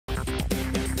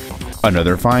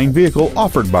Another fine vehicle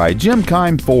offered by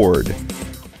Keim Ford.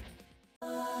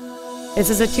 This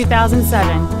is a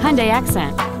 2007 Hyundai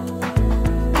Accent.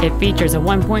 It features a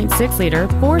 1.6-liter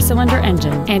four-cylinder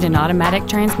engine and an automatic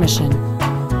transmission.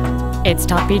 Its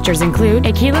top features include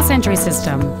a keyless entry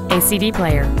system, a CD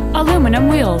player, aluminum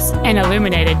wheels, an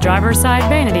illuminated driver's side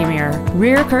vanity mirror,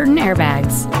 rear curtain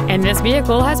airbags, and this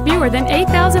vehicle has fewer than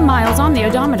 8,000 miles on the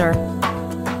odometer.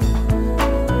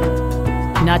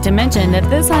 Not to mention that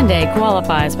this Hyundai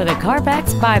qualifies for the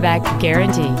Carfax buyback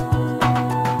guarantee.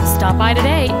 Stop by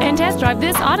today and test drive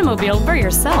this automobile for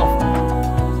yourself.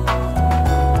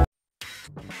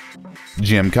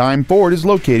 Keim Ford is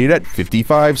located at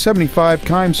 5575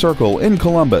 Keimcircle in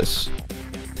Columbus.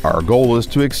 Our goal is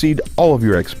to exceed all of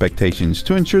your expectations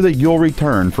to ensure that you'll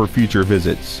return for future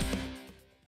visits.